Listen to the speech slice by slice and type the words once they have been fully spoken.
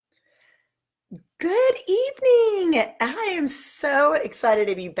Good evening. I am so excited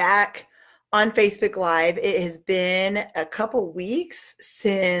to be back on Facebook Live. It has been a couple weeks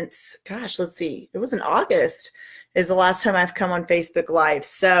since, gosh, let's see, it was in August is the last time I've come on Facebook Live.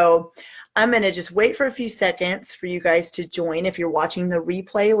 So I'm going to just wait for a few seconds for you guys to join. If you're watching the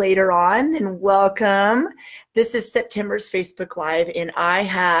replay later on, then welcome. This is September's Facebook Live, and I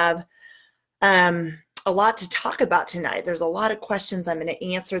have a lot to talk about tonight. There's a lot of questions I'm going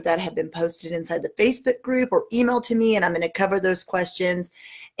to answer that have been posted inside the Facebook group or emailed to me, and I'm going to cover those questions.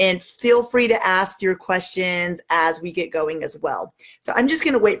 And feel free to ask your questions as we get going as well. So I'm just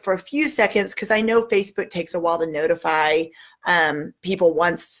going to wait for a few seconds because I know Facebook takes a while to notify people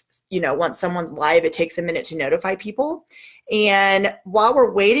once someone's live. It takes a minute to notify people. And while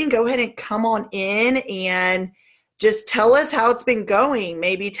we're waiting, go ahead and come on in and just tell us how it's been going.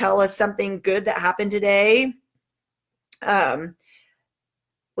 Maybe tell us something good that happened today. Let's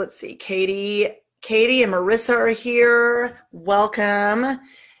see, Katie and Marissa are here. Welcome.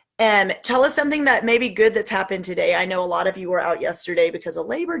 Tell us something that may be good that's happened today. I know a lot of you were out yesterday because of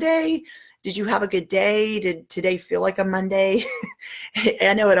Labor Day. Did you have a good day? Did today feel like a Monday?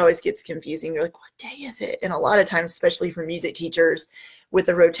 I know it always gets confusing. You're like, what day is it? And a lot of times, especially for music teachers with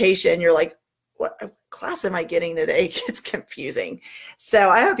the rotation, you're like, what class am I getting today? It gets confusing.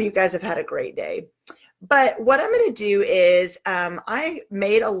 So I hope you guys have had a great day. But what I'm going to do is I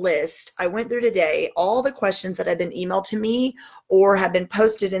made a list. I went through today all the questions that have been emailed to me or have been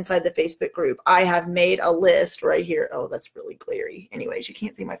posted inside the Facebook group. I have made a list right here. Oh, that's really glary. Anyways, you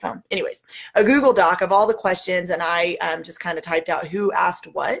can't see my phone. Anyways, a Google Doc of all the questions, and I just kind of typed out who asked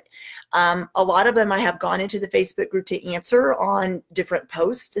what. A lot of them I have gone into the Facebook group to answer on different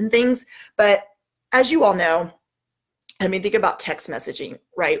posts and things. But as you all know, I mean, think about text messaging,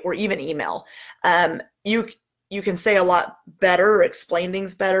 right? Or even email. You can say a lot better or explain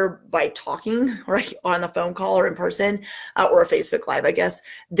things better by talking, right, on a phone call or in person or a Facebook Live, I guess,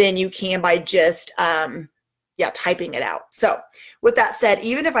 than you can by just, typing it out. So with that said,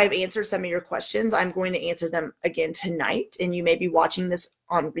 even if I've answered some of your questions, I'm going to answer them again tonight, and you may be watching this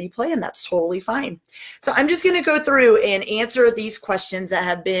on replay, and that's totally fine. So I'm just going to go through and answer these questions that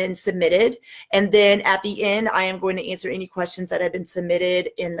have been submitted, and then at the end, I am going to answer any questions that have been submitted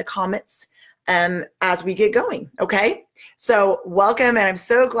in the comments as we get going. Okay, so welcome, and I'm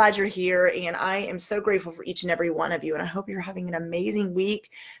so glad you're here, and I am so grateful for each and every one of you, and I hope you're having an amazing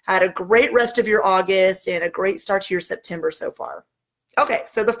week, had a great rest of your August, and a great start to your September so far. Okay,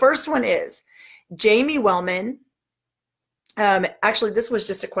 so the first one is Jamie Wellman. Actually, this was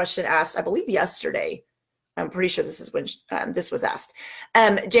just a question asked, I believe, yesterday. I'm pretty sure this is when this was asked.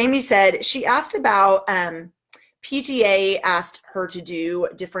 Jamie said she asked about PTA asked her to do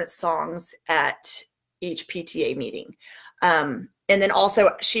different songs at each PTA meeting. And then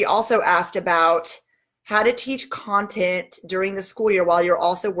she also asked about how to teach content during the school year while you're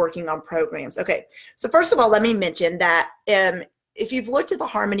also working on programs. Okay, so first of all, let me mention that if you've looked at the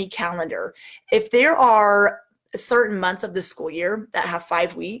Harmony calendar, if there are certain months of the school year that have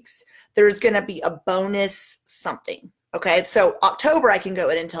 5 weeks, there's going to be a bonus something. Okay, so October, I can go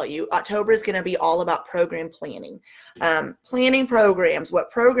in and tell you, October is going to be all about program planning. Planning programs, what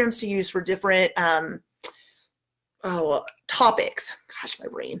programs to use for different topics. Gosh, my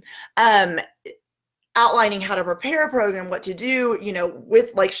brain. Outlining how to prepare a program, what to do,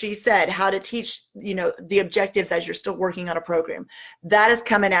 with, like she said, how to teach, the objectives as you're still working on a program. That is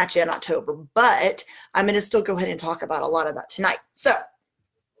coming at you in October, but I'm going to still go ahead and talk about a lot of that tonight. So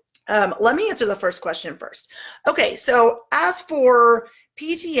let me answer the first question first. Okay, so as for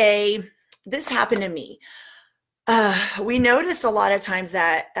PTA, this happened to me. We noticed a lot of times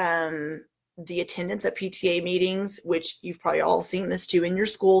that the attendance at PTA meetings, which you've probably all seen this too in your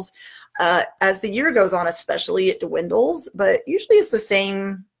schools, as the year goes on, especially it dwindles, but usually it's the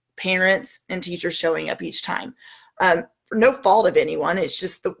same parents and teachers showing up each time. For no fault of anyone, it's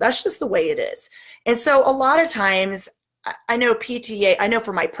just that's just the way it is. And so a lot of times, I know PTA, I know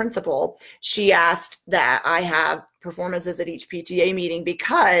for my principal, she asked that I have performances at each PTA meeting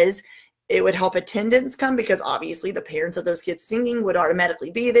because it would help attendance come, because obviously the parents of those kids singing would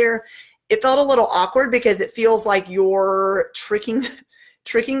automatically be there. It felt a little awkward because it feels like you're tricking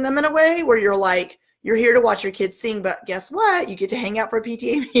them in a way where you're like, you're here to watch your kids sing, but guess what? You get to hang out for a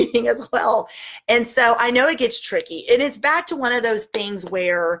PTA meeting as well. And so I know it gets tricky. And it's back to one of those things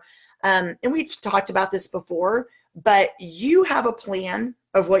where, and we've talked about this before, but you have a plan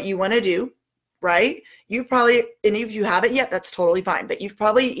of what you want to do. right? You probably, and if you haven't yet, that's totally fine. But you've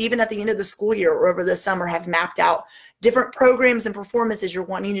probably, even at the end of the school year or over the summer, have mapped out different programs and performances you're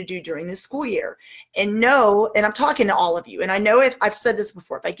wanting to do during the school year. And know, and I'm talking to all of you, and I know if I've said this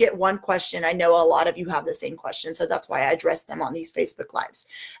before, if I get one question, I know a lot of you have the same question. So that's why I address them on these Facebook Lives.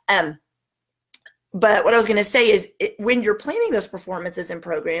 But what I was going to say is when you're planning those performances and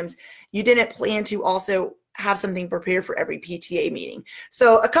programs, you didn't plan to also have something prepared for every PTA meeting.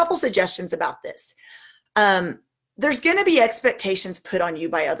 So a couple suggestions about this. There's going to be expectations put on you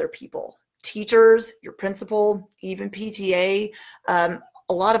by other people, teachers, your principal, even PTA, a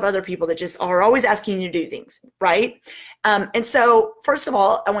lot of other people that just are always asking you to do things, right? And so first of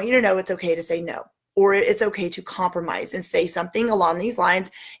all, I want you to know it's okay to say no, or it's okay to compromise and say something along these lines.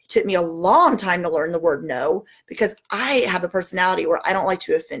 It took me a long time to learn the word no, because I have the personality where I don't like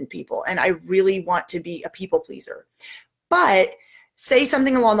to offend people, and I really want to be a people pleaser. But say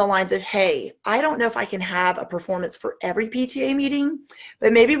something along the lines of, hey, I don't know if I can have a performance for every PTA meeting,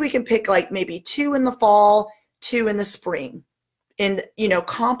 but maybe we can pick like maybe 2 in the fall, 2 in the spring, and, you know,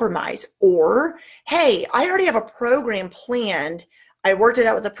 compromise. Or, hey, I already have a program planned. I worked it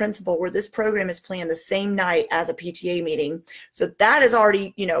out with the principal where this program is planned the same night as a PTA meeting. So that is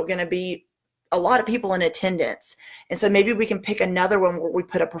already, you know, going to be a lot of people in attendance. And so maybe we can pick another one where we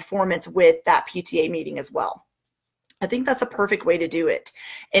put a performance with that PTA meeting as well. I think that's a perfect way to do it.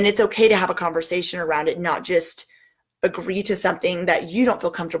 And it's okay to have a conversation around it, not just agree to something that you don't feel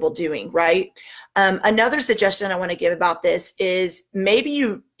comfortable doing, right? Another suggestion I want to give about this is maybe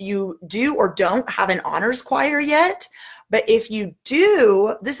you do or don't have an honors choir yet. But if you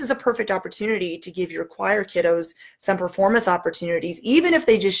do, this is a perfect opportunity to give your choir kiddos some performance opportunities, even if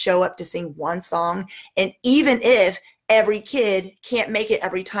they just show up to sing one song, and even if every kid can't make it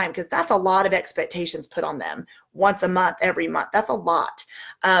every time, because that's a lot of expectations put on them once a month, every month. That's a lot.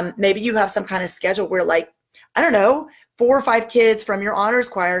 Maybe you have some kind of schedule where, like, I don't know, 4 or 5 kids from your honors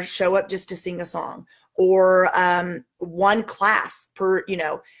choir show up just to sing a song, or one class per, you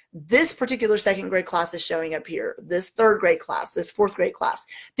know, this particular 2nd grade class is showing up here, this 3rd grade class, this 4th grade class.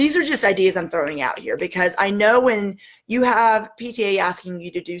 These are just ideas I'm throwing out here, because I know when you have PTA asking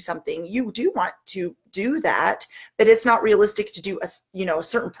you to do something, you do want to do that, but it's not realistic to do a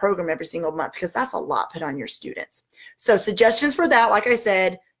certain program every single month, because that's a lot put on your students. So suggestions for that, like I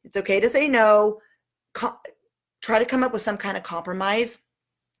said, it's okay to say no. Try to come up with some kind of compromise.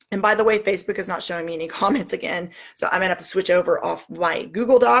 And by the way, Facebook is not showing me any comments again, so I'm gonna have to switch over off my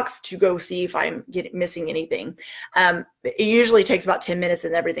Google Docs to go see if I'm missing anything. It usually takes about 10 minutes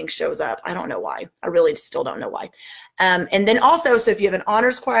and everything shows up. I don't know why. I really still don't know why. And then also, so if you have an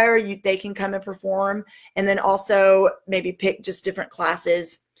honors choir, they can come and perform, and then also maybe pick just different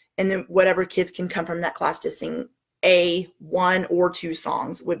classes, and then whatever kids can come from that class to sing 1 or 2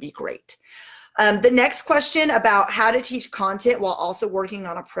 songs would be great. The next question about how to teach content while also working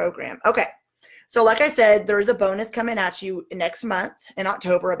on a program. Okay, so like I said, there's a bonus coming at you next month in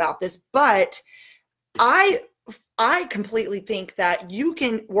October about this, but I completely think that you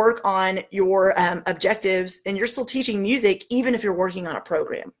can work on your objectives, and you're still teaching music even if you're working on a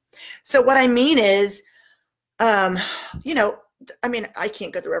program. So what I mean is, you know, I mean, I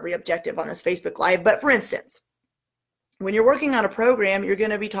can't go through every objective on this Facebook Live, but for instance, when you're working on a program, you're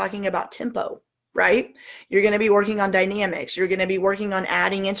going to be talking about tempo, right? You're going to be working on dynamics. You're going to be working on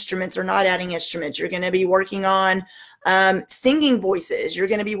adding instruments or not adding instruments. You're going to be working on singing voices. You're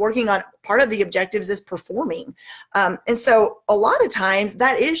going to be working on, part of the objectives is performing. And so a lot of times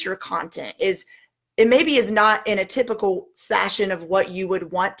that is your content. It maybe is not in a typical fashion of what you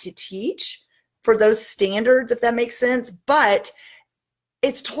would want to teach for those standards, if that makes sense, but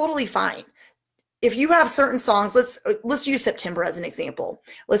it's totally fine. If you have certain songs, let's use September as an example.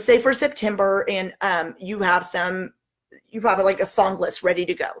 Let's say for September, and you have like a song list ready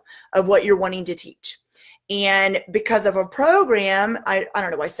to go of what you're wanting to teach. And because of a program, I don't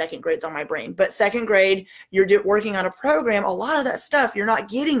know why 2nd grade's on my brain, but 2nd grade, you're working on a program, a lot of that stuff you're not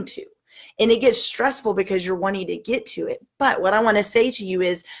getting to. And it gets stressful because you're wanting to get to it. But what I want to say to you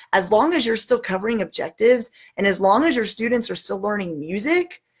is, as long as you're still covering objectives, and as long as your students are still learning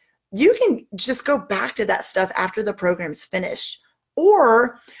music, you can just go back to that stuff after the program's finished.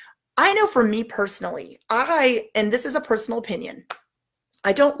 Or I know for me personally, and this is a personal opinion,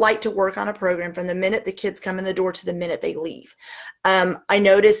 I don't like to work on a program from the minute the kids come in the door to the minute they leave. I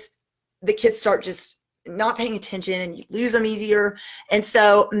notice the kids start just not paying attention, and you lose them easier. And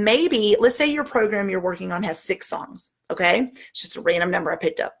so maybe, let's say your program you're working on has 6 songs, okay? It's just a random number I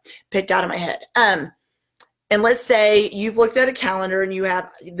picked out of my head. And let's say you've looked at a calendar and you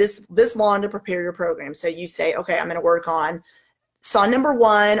have this long to prepare your program. So you say, okay, I'm going to work on song number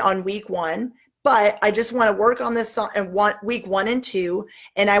 1 on week 1, but I just want to work on this in week 1 and 2,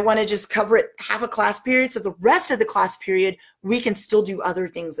 and I want to just cover it half a class period. So the rest of the class period, we can still do other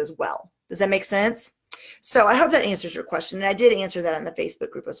things as well. Does that make sense? So I hope that answers your question. And I did answer that in the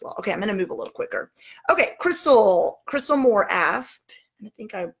Facebook group as well. Okay, I'm going to move a little quicker. Okay, Crystal Moore asked, and I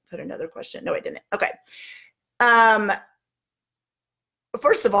think I put another question. No, I didn't. Okay.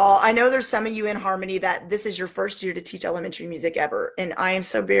 First of all, I know there's some of you in Harmony that this is your first year to teach elementary music ever. And I am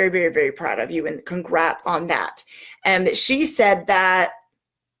so very, very, very proud of you, and congrats on that. And she said that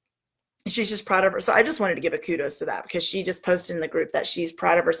she's just proud of her. So I just wanted to give a kudos to that, because she just posted in the group that she's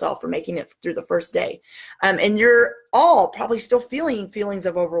proud of herself for making it through the first day. And you're all probably still feeling feelings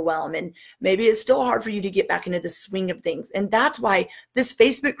of overwhelm, and maybe it's still hard for you to get back into the swing of things. And that's why this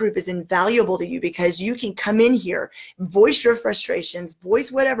Facebook group is invaluable to you, because you can come in here, voice your frustrations,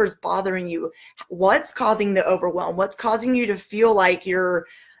 voice whatever's bothering you, what's causing the overwhelm, what's causing you to feel like you're,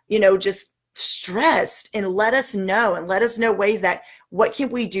 just stressed, and let us know ways that, what can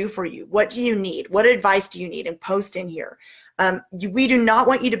we do for you? What do you need? What advice do you need? And post in here. We do not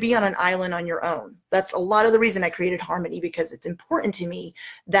want you to be on an island on your own. That's a lot of the reason I created Harmony, because it's important to me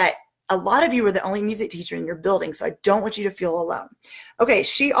that a lot of you are the only music teacher in your building. So I don't want you to feel alone. Okay.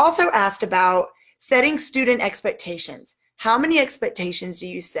 She also asked about setting student expectations. How many expectations do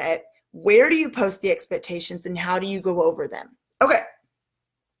you set? Where do you post the expectations, and how do you go over them? Okay.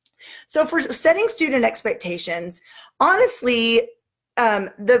 So for setting student expectations, honestly,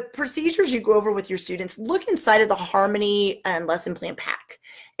 the procedures you go over with your students, look inside of the Harmony lesson plan pack.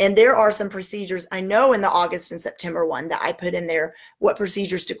 And there are some procedures, I know in the August and September one, that I put in there, what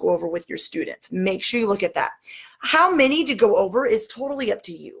procedures to go over with your students. Make sure you look at that. How many to go over is totally up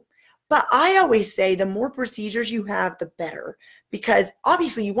to you. But I always say the more procedures you have, the better, because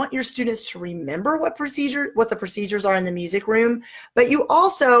obviously you want your students to remember what the procedures are in the music room, but you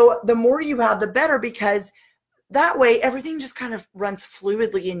also, the more you have, the better, because that way everything just kind of runs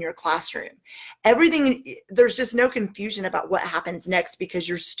fluidly in your classroom. There's just no confusion about what happens next, because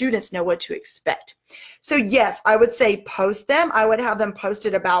your students know what to expect. So yes, I would say post them. I would have them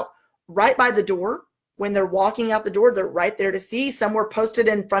posted about right by the door. When they're walking out the door, they're right there to see. Somewhere posted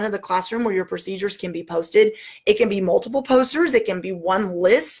in front of the classroom where your procedures can be posted. It can be multiple posters. It can be one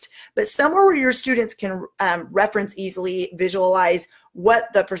list, but somewhere where your students can reference easily, visualize what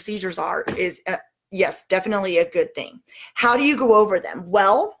the procedures are is, yes, definitely a good thing. How do you go over them?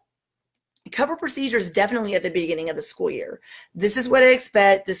 Well, cover procedures definitely at the beginning of the school year. This is what I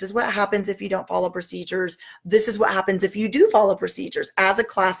expect. This is what happens if you don't follow procedures. This is what happens if you do follow procedures as a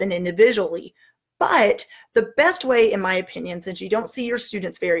class and individually. But the best way, in my opinion, since you don't see your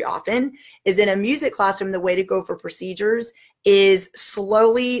students very often, is in a music classroom, the way to go for procedures is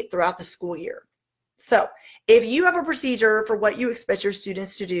slowly throughout the school year. So if you have a procedure for what you expect your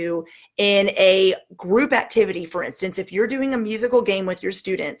students to do in a group activity, for instance, if you're doing a musical game with your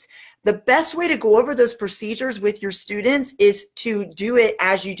students, the best way to go over those procedures with your students is to do it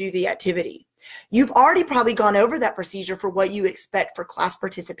as you do the activity. You've already probably gone over that procedure for what you expect for class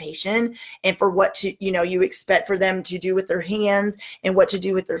participation, and for what you expect for them to do with their hands, and what to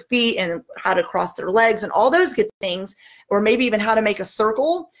do with their feet, and how to cross their legs, and all those good things, or maybe even how to make a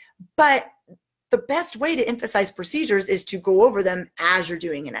circle. But the best way to emphasize procedures is to go over them as you're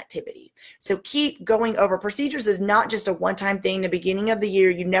doing an activity. So keep going over. Procedures is not just a one-time thing, the beginning of the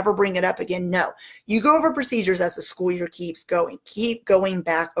year, you never bring it up again. No, you go over procedures as the school year keeps going. Keep going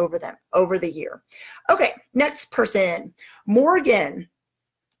back over them over the year. Okay, next person, Morgan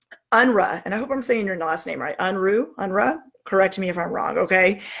Unruh, and I hope I'm saying your last name right. Unruh? Correct me if I'm wrong,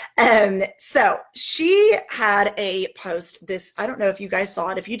 okay? So she had a post, I don't know if you guys saw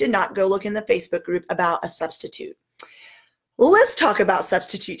it. If you did not, go look in the Facebook group, about a substitute. Let's talk about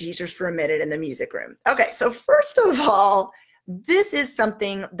substitute teachers for a minute in the music room. Okay, so first of all, this is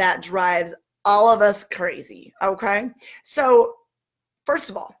something that drives all of us crazy, okay? So first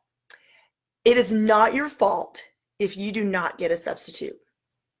of all, it is not your fault if you do not get a substitute.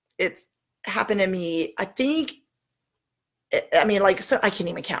 It's happened to me, I can't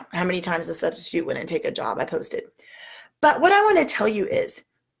even count how many times the substitute wouldn't take a job I posted. But what I want to tell you is,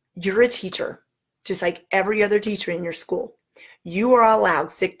 you're a teacher, just like every other teacher in your school. You are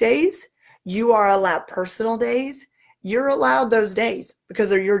allowed sick days. You are allowed personal days. You're allowed those days because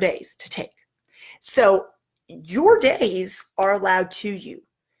they're your days to take. So your days are allowed to you,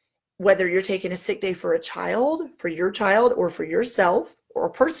 whether you're taking a sick day for a child, for your child, or for yourself, or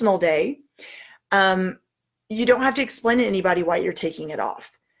a personal day. You don't have to explain to anybody why you're taking it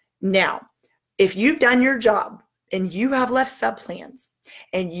off. Now, if you've done your job and you have left sub plans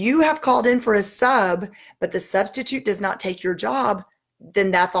and you have called in for a sub, but the substitute does not take your job,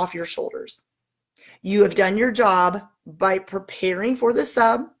 then that's off your shoulders. You have done your job by preparing for the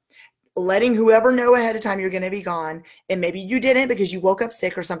sub, letting whoever know ahead of time you're going to be gone. And maybe you didn't because you woke up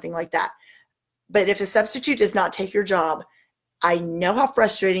sick or something like that. But if a substitute does not take your job, I know how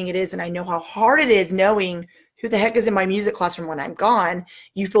frustrating it is, and I know how hard it is knowing who the heck is in my music classroom when I'm gone.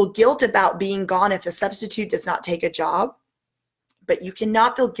 You feel guilt about being gone if a substitute does not take a job, but you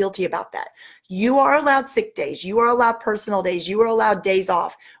cannot feel guilty about that. You are allowed sick days. You are allowed personal days. You are allowed days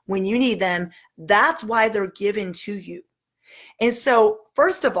off when you need them. That's why they're given to you. And so,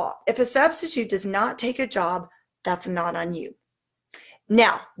 first of all, if a substitute does not take a job, that's not on you.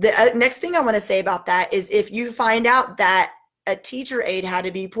 Now, the next thing I want to say about that is if you find out that a teacher aide had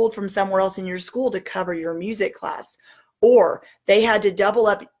to be pulled from somewhere else in your school to cover your music class, or they had to double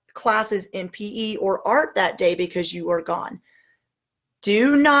up classes in PE or art that day because you were gone,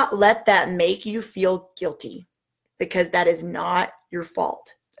 do not let that make you feel guilty, because that is not your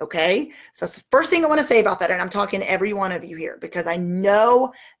fault. Okay, so that's the first thing I want to say about that. And I'm talking to every one of you here because I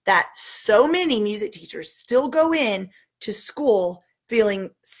know that so many music teachers still go in to school feeling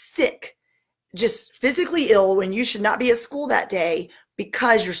sick, just physically ill, when you should not be at school that day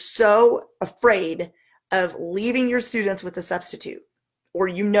because you're so afraid of leaving your students with a substitute, or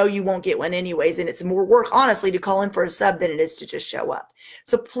you know you won't get one anyways, and it's more work, honestly, to call in for a sub than it is to just show up.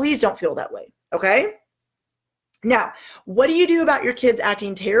 So please don't feel that way, okay? Now, what do you do about your kids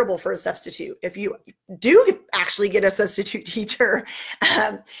acting terrible for a substitute? If you do actually get a substitute teacher,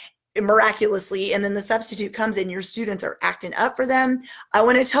 miraculously, and then the substitute comes and your students are acting up for them, I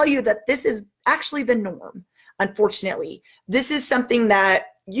want to tell you that this is actually the norm. Unfortunately, this is something that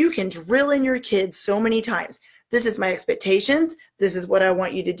you can drill in your kids so many times. This is my expectations. This is what I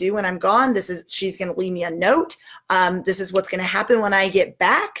want you to do when I'm gone. She's going to leave me a note. This is what's going to happen when I get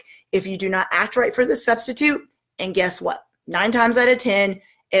back if you do not act right for the substitute. And guess what? 9 times out of 10,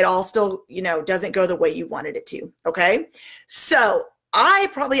 it all still, doesn't go the way you wanted it to. Okay. So I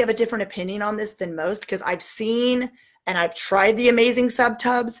probably have a different opinion on this than most because I've seen and I've tried the amazing sub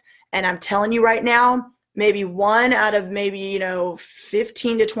tubs, and I'm telling you right now, maybe one out of maybe,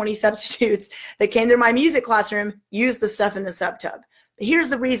 15 to 20 substitutes that came through my music classroom used the stuff in the sub tub. But here's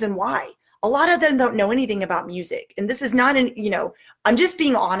the reason why. A lot of them don't know anything about music. And this is not I'm just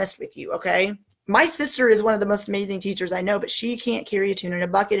being honest with you, okay? My sister is one of the most amazing teachers I know, but she can't carry a tune in a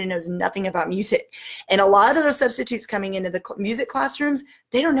bucket and knows nothing about music. And a lot of the substitutes coming into the music classrooms,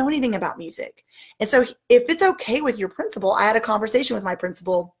 they don't know anything about music. And so if it's okay with your principal, I had a conversation with my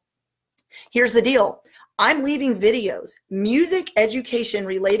principal. Here's the deal. I'm leaving videos, music education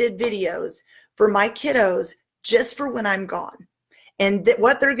related videos for my kiddos just for when I'm gone. And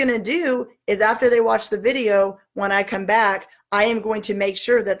what they're going to do is after they watch the video, when I come back, I am going to make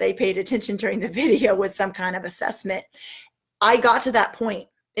sure that they paid attention during the video with some kind of assessment. I got to that point,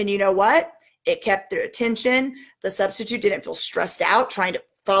 and you know what? It kept their attention. The substitute didn't feel stressed out trying to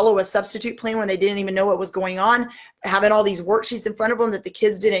follow a substitute plan when they didn't even know what was going on, having all these worksheets in front of them that the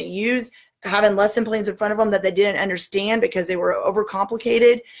kids didn't use, having lesson plans in front of them that they didn't understand because they were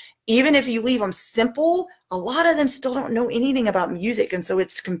overcomplicated. Even if you leave them simple, a lot of them still don't know anything about music. And so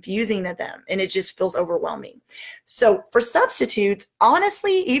it's confusing to them and it just feels overwhelming. So for substitutes,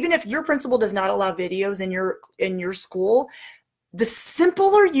 honestly, even if your principal does not allow videos in your school, the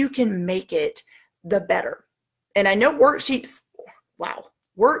simpler you can make it, the better. And I know worksheets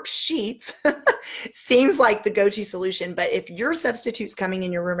seems like the go-to solution, but if your substitute's coming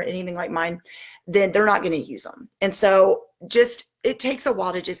in your room or anything like mine, then they're not going to use them. And so it takes a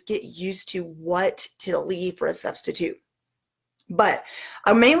while to just get used to what to leave for a substitute. But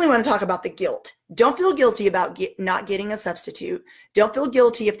I mainly want to talk about the guilt. Don't feel guilty about not getting a substitute. Don't feel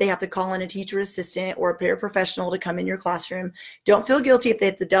guilty if they have to call in a teacher assistant or a paraprofessional to come in your classroom. Don't feel guilty if they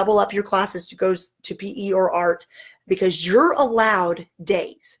have to double up your classes to go to PE or art, because you're allowed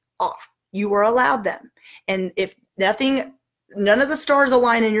days off. You are allowed them. And if none of the stars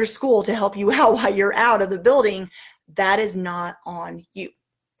align in your school to help you out while you're out of the building, that is not on you.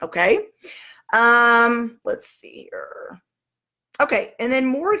 Okay. Let's see here. Okay. And then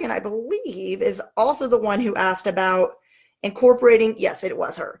Morgan, I believe, is also the one who asked about incorporating. Yes, it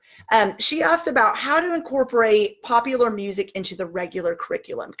was her. She asked about how to incorporate popular music into the regular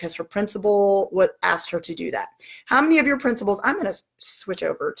curriculum because her principal asked her to do that. How many of your principals, I'm going to switch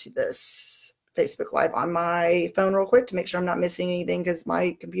over to this Facebook Live on my phone real quick to make sure I'm not missing anything because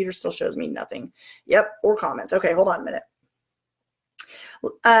my computer still shows me nothing. Yep, or comments. Okay, hold on a minute.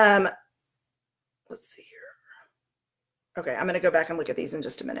 Let's see here. Okay, I'm going to go back and look at these in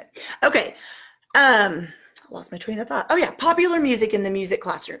just a minute. Okay, I lost my train of thought. Oh yeah, popular music in the music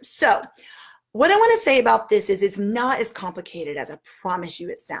classroom. So What I want to say about this is it's not as complicated as I promise you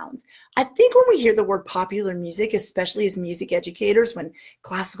it sounds. I think when we hear the word popular music, especially as music educators, when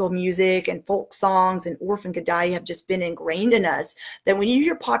classical music and folk songs and Orphan Gadai have just been ingrained in us, that when you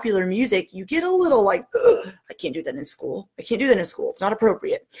hear popular music, you get a little like, ugh, I can't do that in school. I can't do that in school. It's not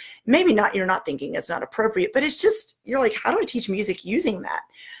appropriate. Maybe not, you're not thinking it's not appropriate, but it's just, you're like, how do I teach music using that?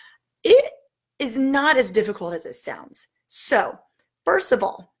 It is not as difficult as it sounds. So, first of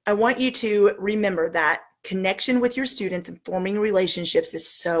all, I want you to remember that connection with your students and forming relationships is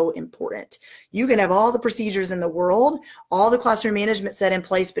so important. You can have all the procedures in the world, all the classroom management set in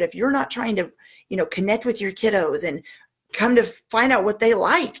place, but if you're not trying to, connect with your kiddos and come to find out what they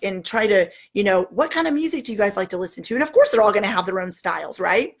like and try to, what kind of music do you guys like to listen to? And of course, they're all going to have their own styles,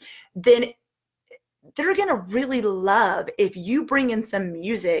 right? Then they're going to really love if you bring in some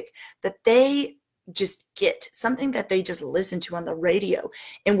music that they just get, something that they just listen to on the radio.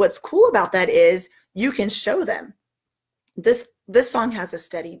 And what's cool about that is you can show them this song has a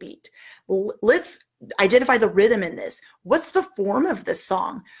steady beat. Let's identify the rhythm in this. What's the form of this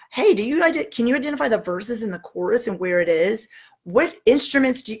song? Hey, can you identify the verses in the chorus and where it is? What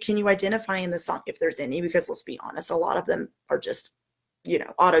instruments can you identify in the song, if there's any? Because let's be honest, a lot of them are just,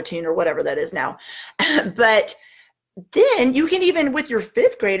 auto-tune or whatever that is now. But then you can even, with your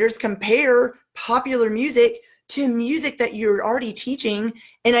fifth graders, compare popular music to music that you're already teaching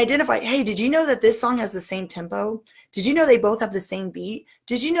and identify, hey, did you know that this song has the same tempo? Did you know they both have the same beat?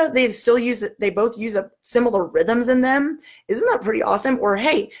 Did you know they both use similar rhythms in them? Isn't that pretty awesome? Or,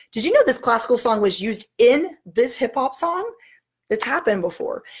 hey, did you know this classical song was used in this hip hop song? It's happened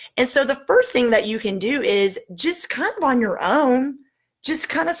before. And so the first thing that you can do is just kind of on your own, just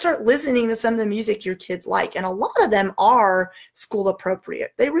kind of start listening to some of the music your kids like. And a lot of them are school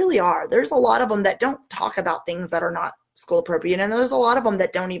appropriate. They really are. There's a lot of them that don't talk about things that are not school appropriate. And there's a lot of them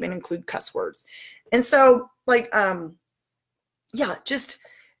that don't even include cuss words. And so just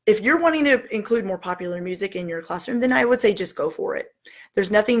if you're wanting to include more popular music in your classroom, then I would say just go for it.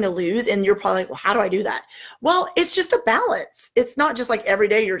 There's nothing to lose. And you're probably like, well, how do I do that? Well, it's just a balance. It's not just like every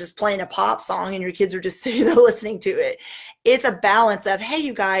day you're just playing a pop song and your kids are just sitting there listening to it. It's a balance of, hey,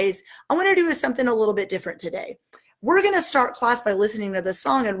 you guys, I want to do something a little bit different today. We're going to start class by listening to this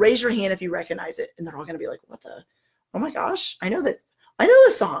song, and raise your hand if you recognize it. And they're all going to be like, oh my gosh, I know this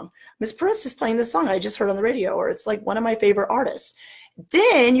song. Miss Perez is playing this song I just heard on the radio, or it's like one of my favorite artists.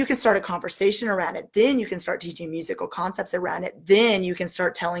 Then you can start a conversation around it. Then you can start teaching musical concepts around it. Then you can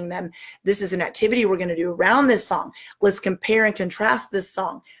start telling them, this is an activity we're going to do around this song. Let's compare and contrast this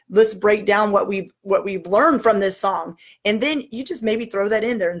song. Let's break down what we've learned from this song. And then you just maybe throw that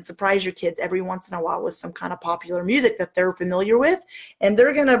in there and surprise your kids every once in a while with some kind of popular music that they're familiar with. And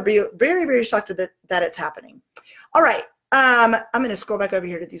they're going to be very, very shocked that it's happening. All right. I'm going to scroll back over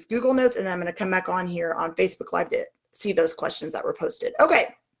here to these Google Notes, and then I'm going to come back on here on Facebook Live to see those questions that were posted.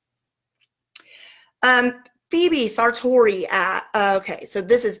 Okay. Phoebe Sartori okay, so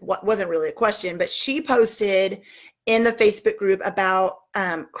this is what wasn't really a question, but she posted in the Facebook group about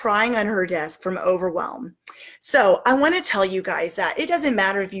crying on her desk from Overwhelm. So I want to tell you guys that it doesn't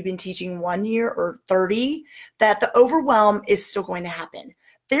matter if you've been teaching 1 year or 30, that the overwhelm is still going to happen.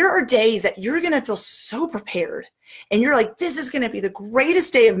 There are days that you're going to feel so prepared and you're like, this is going to be the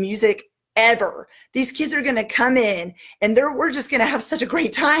greatest day of music ever. These kids are going to come in and we're just going to have such a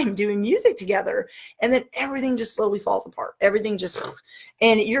great time doing music together. And then everything just slowly falls apart. Everything just,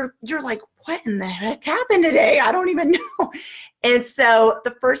 and you're like, what in the heck happened today? I don't even know. And so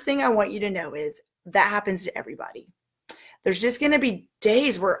the first thing I want you to know is that happens to everybody. There's just going to be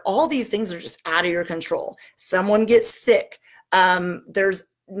days where all these things are just out of your control. Someone gets sick. There's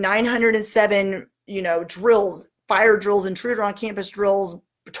 907, drills, fire drills, intruder on campus drills,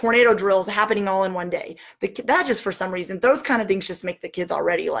 tornado drills happening all in one day. That just, for some reason, those kind of things just make the kids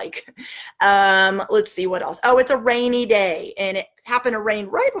already like, let's see what else. Oh, it's a rainy day, and it happened to rain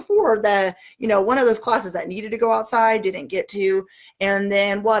right before the, one of those classes that needed to go outside, didn't get to. And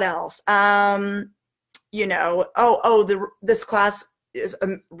then what else? This class is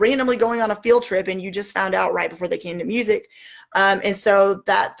randomly going on a field trip, and you just found out right before they came to music. And so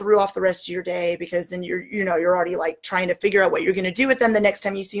that threw off the rest of your day, because then you're already like trying to figure out what you're going to do with them the next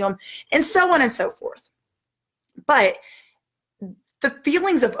time you see them, and so on and so forth. But the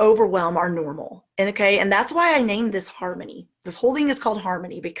feelings of overwhelm are normal. And that's why I named this harmony. This whole thing is called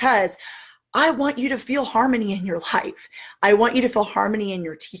harmony, because I want you to feel harmony in your life. I want you to feel harmony in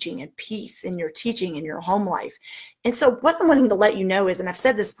your teaching and peace in your teaching in your home life. And so what I'm wanting to let you know is, and I've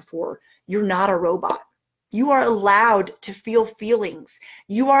said this before, you're not a robot. You are allowed to feel feelings.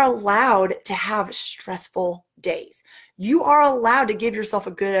 You are allowed to have stressful days. You are allowed to give yourself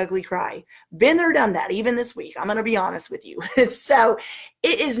a good, ugly cry. Been there, done that, even this week. I'm going to be honest with you. So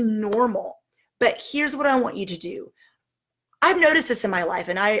it is normal. But here's what I want you to do. I've noticed this in my life,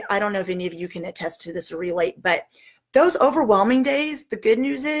 and I don't know if any of you can attest to this or relate, but those overwhelming days, the good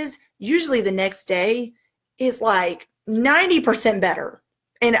news is usually the next day is like 90% better.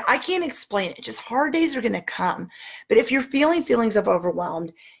 And I can't explain it. Just hard days are going to come. But if you're feeling feelings of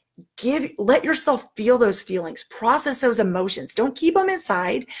overwhelmed, let yourself feel those feelings, process those emotions. Don't keep them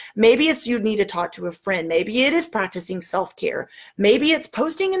inside. Maybe it's you need to talk to a friend. Maybe it is practicing self-care. Maybe it's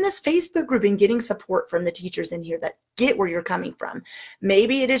posting in this Facebook group and getting support from the teachers in here that get where you're coming from.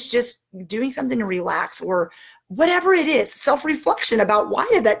 Maybe it is just doing something to relax, or whatever it is, self-reflection about why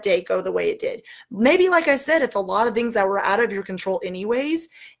did that day go the way it did. Maybe, like I said, it's a lot of things that were out of your control anyways,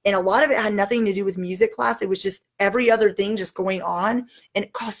 and a lot of it had nothing to do with music class. It was just every other thing just going on, and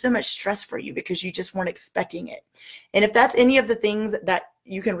it caused so much stress for you because you just weren't expecting it. And if that's any of the things that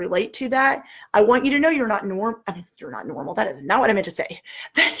you can relate to that, I want you to know you're not normal. You're not normal. That is not what I meant to say.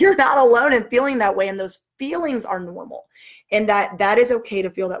 That you're not alone in feeling that way, and those feelings are normal, and that is okay to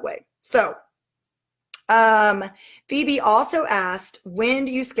feel that way. So Phoebe also asked, when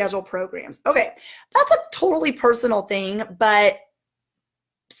do you schedule programs? Okay, that's a totally personal thing, but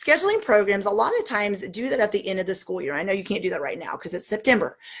scheduling programs, a lot of times do that at the end of the school year. I know you can't do that right now because it's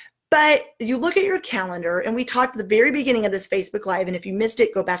September, but you look at your calendar, and we talked at the very beginning of this Facebook Live, and if you missed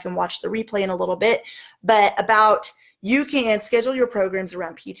it, go back and watch the replay in a little bit, but about you can schedule your programs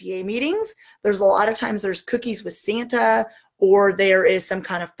around PTA meetings. There's a lot of times there's cookies with Santa, or there is some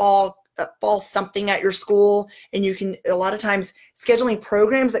kind of fall something at your school, and you can, a lot of times scheduling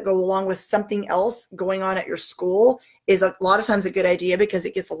programs that go along with something else going on at your school is a lot of times a good idea because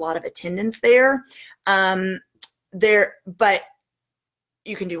it gets a lot of attendance there. But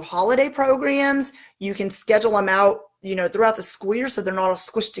you can do holiday programs. You can schedule them out, throughout the school year so they're not all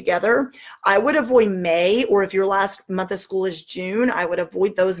squished together. I would avoid May, or if your last month of school is June, I would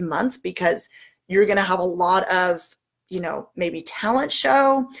avoid those months because you're going to have a lot of maybe talent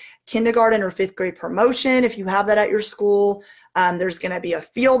show, kindergarten or fifth grade promotion. If you have that at your school, there's going to be a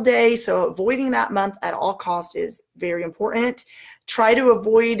field day. So avoiding that month at all cost is very important. Try to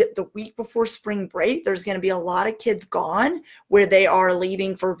avoid the week before spring break. There's going to be a lot of kids gone where they are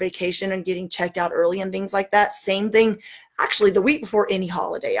leaving for vacation and getting checked out early and things like that. Same thing, actually, the week before any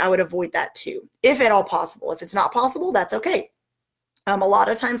holiday. I would avoid that too, if at all possible. If it's not possible, that's okay. A lot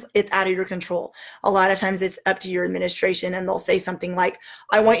of times it's out of your control. A lot of times it's up to your administration, and they'll say something like,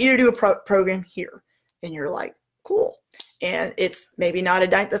 I want you to do a program here. And you're like, cool. And it's maybe not a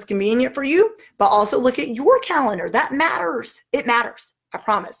night that's convenient for you, but also look at your calendar. That matters. It matters. I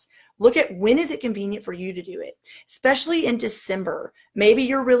promise. Look at when is it convenient for you to do it, especially in December. Maybe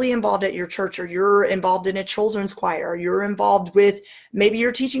you're really involved at your church, or you're involved in a children's choir, or you're involved with, maybe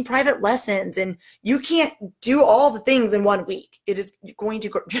you're teaching private lessons, and you can't do all the things in 1 week. It is going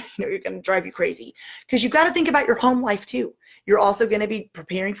to, you're going to drive you crazy because you've got to think about your home life too. You're also going to be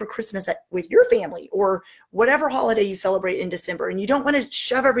preparing for Christmas with your family, or whatever holiday you celebrate in December. And you don't want to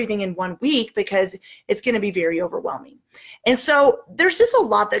shove everything in 1 week because it's going to be very overwhelming. And so there's just a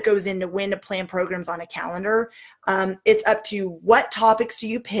lot that goes into when to plan programs on a calendar. It's up to what topics do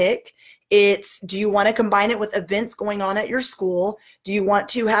you pick. Do you want to combine it with events going on at your school? Do you want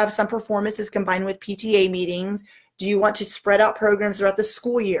to have some performances combined with PTA meetings? Do you want to spread out programs throughout the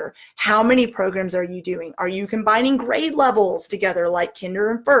school year? How many programs are you doing? Are you combining grade levels together, like kinder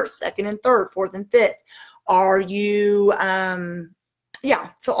and first, second and third, fourth and fifth? Are you,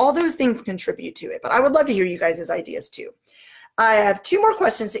 so all those things contribute to it. But I would love to hear you guys' ideas too. I have 2 more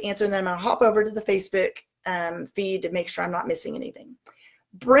questions to answer, and then I'm going to hop over to the Facebook feed to make sure I'm not missing anything.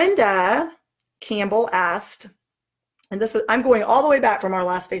 Brenda Campbell asked, and I'm going all the way back from our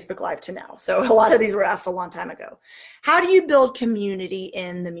last Facebook Live to now. So a lot of these were asked a long time ago. How do you build community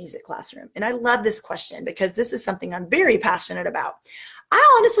in the music classroom? And I love this question because this is something I'm very passionate about.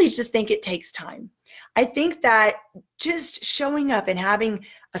 I honestly just think it takes time. I think that just showing up and having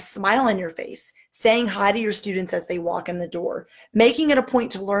a smile on your face, saying hi to your students as they walk in the door, making it a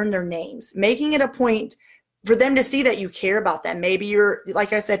point to learn their names, making it a point for them to see that you care about them. Maybe you're,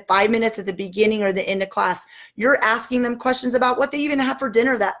 like I said, 5 minutes at the beginning or the end of class, you're asking them questions about what they even had for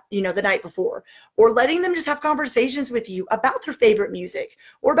dinner that, the night before, or letting them just have conversations with you about their favorite music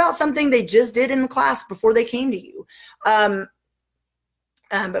or about something they just did in the class before they came to you.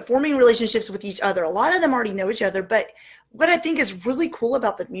 But forming relationships with each other. A lot of them already know each other, but what I think is really cool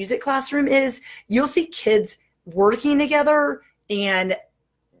about the music classroom is you'll see kids working together and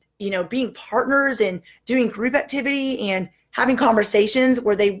being partners and doing group activity and having conversations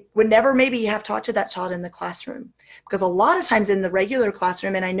where they would never maybe have talked to that child in the classroom. Because a lot of times in the regular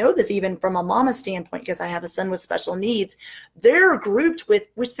classroom, and I know this even from a mama standpoint, because I have a son with special needs, they're grouped with,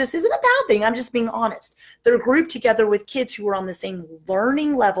 which this isn't a bad thing, I'm just being honest. They're grouped together with kids who are on the same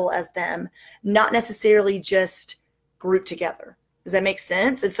learning level as them, not necessarily just grouped together. Does that make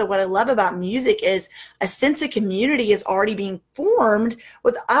sense? And so what I love about music is a sense of community is already being formed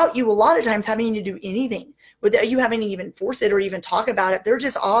without you a lot of times having to do anything, without you having to even force it or even talk about it. They're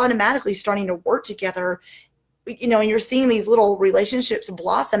just automatically starting to work together, and you're seeing these little relationships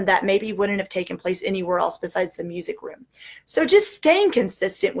blossom that maybe wouldn't have taken place anywhere else besides the music room. So just staying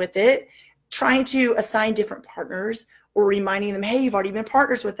consistent with it, trying to assign different partners, or reminding them, hey, you've already been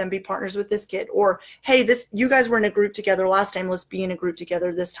partners with them, be partners with this kid. Or, hey, you guys were in a group together last time, let's be in a group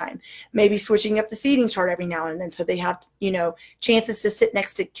together this time. Maybe switching up the seating chart every now and then so they have, chances to sit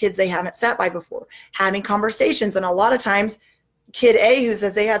next to kids they haven't sat by before. Having conversations, and a lot of times, kid A who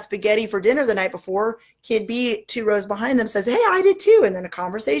says they had spaghetti for dinner the night before, kid B 2 rows behind them says, hey, I did too. And then a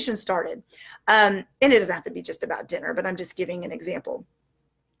conversation started. And it doesn't have to be just about dinner, but I'm just giving an example.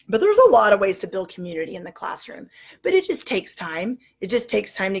 But there's a lot of ways to build community in the classroom, but it just takes time. It just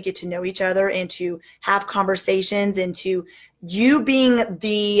takes time to get to know each other and to have conversations, and to you being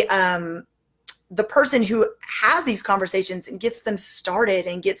the person who has these conversations and gets them started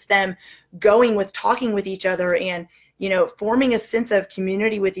and gets them going with talking with each other, and, forming a sense of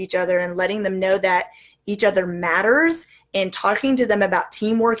community with each other and letting them know that each other matters, and talking to them about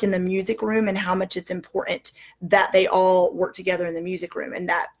teamwork in the music room and how much it's important that they all work together in the music room. And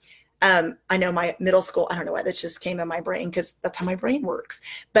that I know my middle school, I don't know why that just came in my brain because that's how my brain works.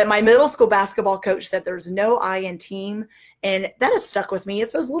 But my middle school basketball coach said there's no I in team. And that has stuck with me.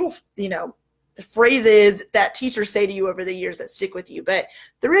 It's those little, phrases that teachers say to you over the years that stick with you. But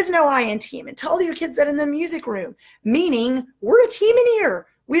there is no I in team. And tell your kids that in the music room, meaning we're a team in here.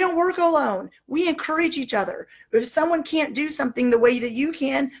 We don't work alone. We encourage each other. If someone can't do something the way that you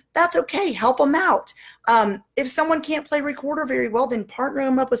can, that's okay. Help them out. If someone can't play recorder very well, then partner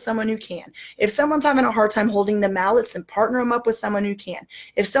them up with someone who can. If someone's having a hard time holding the mallets, then partner them up with someone who can.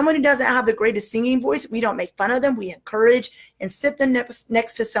 If someone who doesn't have the greatest singing voice, we don't make fun of them. We encourage and sit them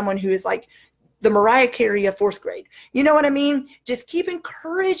next to someone who is like the Mariah Carey of 4th grade. You know what I mean? Just keep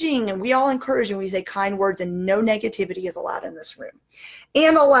encouraging, and we all encourage, and we say kind words, and no negativity is allowed in this room.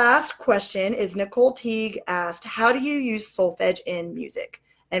 And the last question is Nicole Teague asked, how do you use solfege in music?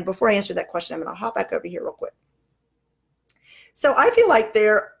 And before I answer that question, I'm going to hop back over here real quick. So I feel like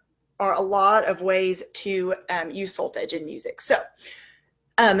there are a lot of ways to use solfege in music. So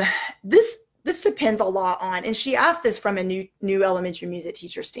this depends a lot on, and she asked this from a new elementary music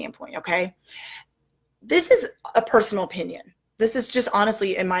teacher standpoint, okay? This is a personal opinion. This is just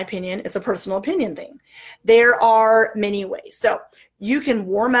honestly, in my opinion, it's a personal opinion thing. There are many ways. So you can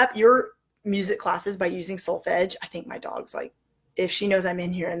warm up your music classes by using solfege. I think my dog's like, if she knows I'm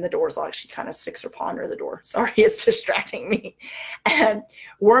in here and the door's locked, she kind of sticks her paw under the door. Sorry, it's distracting me. And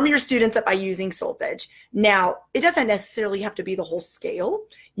warm your students up by using solfege. Now, it doesn't necessarily have to be the whole scale.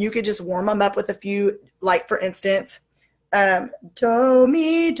 You could just warm them up with a few, like for instance, do,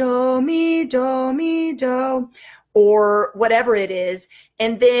 mi, do, mi, do, mi, do, or whatever it is.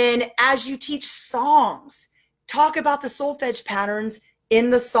 And then as you teach songs, talk about the solfege patterns in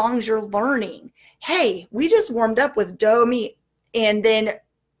the songs you're learning. Hey, we just warmed up with do, mi, and then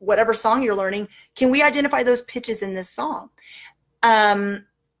whatever song you're learning, can we identify those pitches in this song?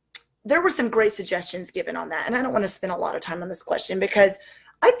 There were some great suggestions given on that. And I don't want to spend a lot of time on this question because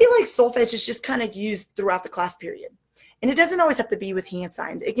I feel like solfege is just kind of used throughout the class period. And it doesn't always have to be with hand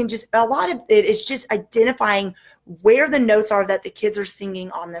signs. It can just, a lot of it is just identifying where the notes are that the kids are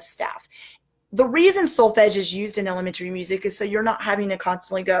singing on the staff. The reason solfege is used in elementary music is so you're not having to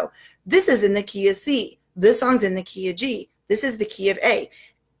constantly go, this is in the key of C, this song's in the key of G, this is the key of A.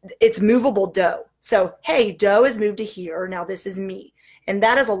 It's movable do. So, hey, do is moved to here. Now this is me. And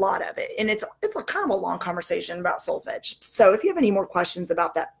that is a lot of it. And it's a kind of a long conversation about solfege. So if you have any more questions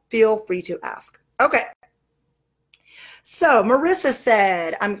about that, feel free to ask. Okay. So Marissa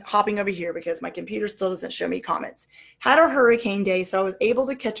said, I'm hopping over here because my computer still doesn't show me comments. Had a hurricane day, so I was able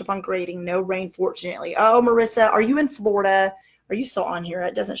to catch up on grading. No rain, fortunately. Oh, Marissa, are you in Florida? Are you still on here?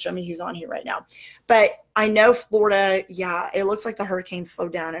 It doesn't show me who's on here right now. But I know Florida, yeah, it looks like the hurricane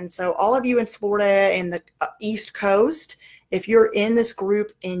slowed down. And so all of you in Florida and the East Coast, if you're in this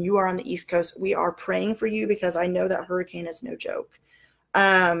group and you are on the East Coast, we are praying for you because I know that hurricane is no joke.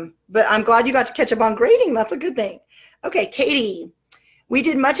 But I'm glad you got to catch up on grading. That's a good thing. Okay, Katie. We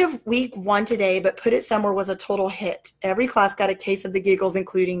did much of week 1 today, but Put It Somewhere was a total hit. Every class got a case of the giggles,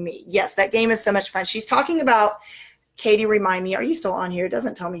 including me. Yes, that game is so much fun. She's talking about, Katie, remind me, are you still on here? It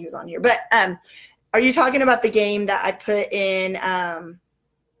doesn't tell me who's on here. But are you talking about the game that I put in,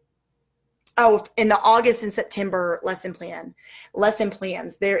 in the August and September lesson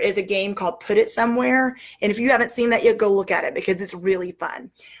plans? There is a game called Put It Somewhere. And if you haven't seen that yet, go look at it because it's really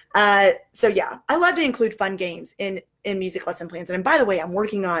fun. So yeah, I love to include fun games in music lesson plans. And by the way, I'm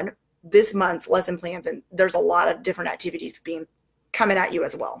working on this month's lesson plans, and there's a lot of different activities coming at you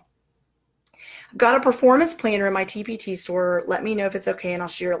as well. I've got a performance planner in my TPT store. Let me know if it's okay, and I'll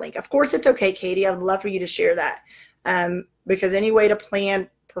share a link. Of course it's okay, Katie. I would love for you to share that because any way to plan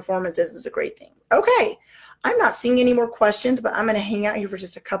performances is a great thing. Okay, I'm not seeing any more questions, but I'm going to hang out here for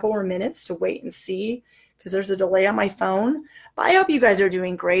just a couple more minutes to wait and see because there's a delay on my phone. But I hope you guys are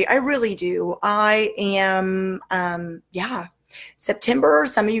doing great. I really do. I am, September,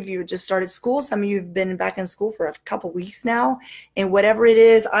 some of you just started school. Some of you have been back in school for a couple weeks now. And whatever it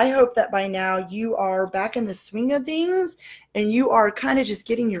is, I hope that by now you are back in the swing of things and you are kind of just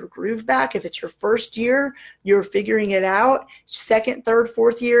getting your groove back. If it's your first year, you're figuring it out. Second, third,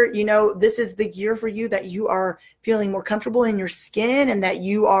 fourth year, this is the year for you that you are feeling more comfortable in your skin and that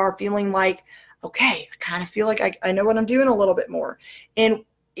you are feeling like, okay, I kind of feel like I know what I'm doing a little bit more. And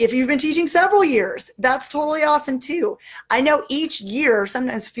if you've been teaching several years, that's totally awesome too. I know each year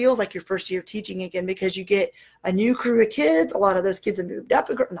sometimes feels like your first year teaching again because you get a new crew of kids. A lot of those kids have moved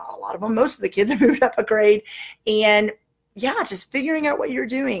up, not a lot of them, most of the kids have moved up a grade. And yeah, just figuring out what you're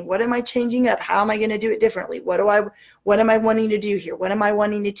doing. What am I changing up? How am I going to do it differently? What am I wanting to do here? What am I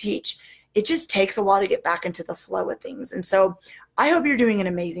wanting to teach? It just takes a while to get back into the flow of things. And so I hope you're doing an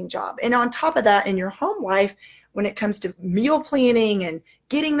amazing job. And on top of that, in your home life, when it comes to meal planning and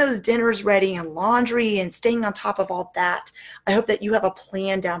getting those dinners ready and laundry and staying on top of all that, I hope that you have a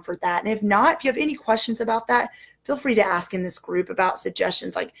plan down for that. And if not, if you have any questions about that, feel free to ask in this group about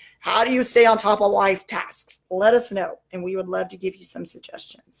suggestions like how do you stay on top of life tasks? Let us know, and we would love to give you some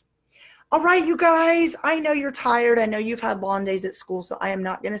suggestions. All right, you guys, I know you're tired. I know you've had long days at school, so I am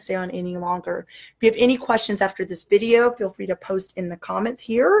not going to stay on any longer. If you have any questions after this video, feel free to post in the comments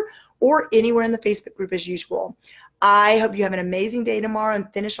here or anywhere in the Facebook group as usual. I hope you have an amazing day tomorrow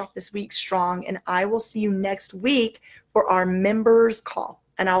and finish off this week strong, and I will see you next week for our members call,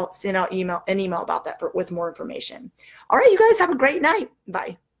 and I'll send out an email about that with more information. All right, you guys have a great night.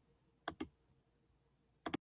 Bye.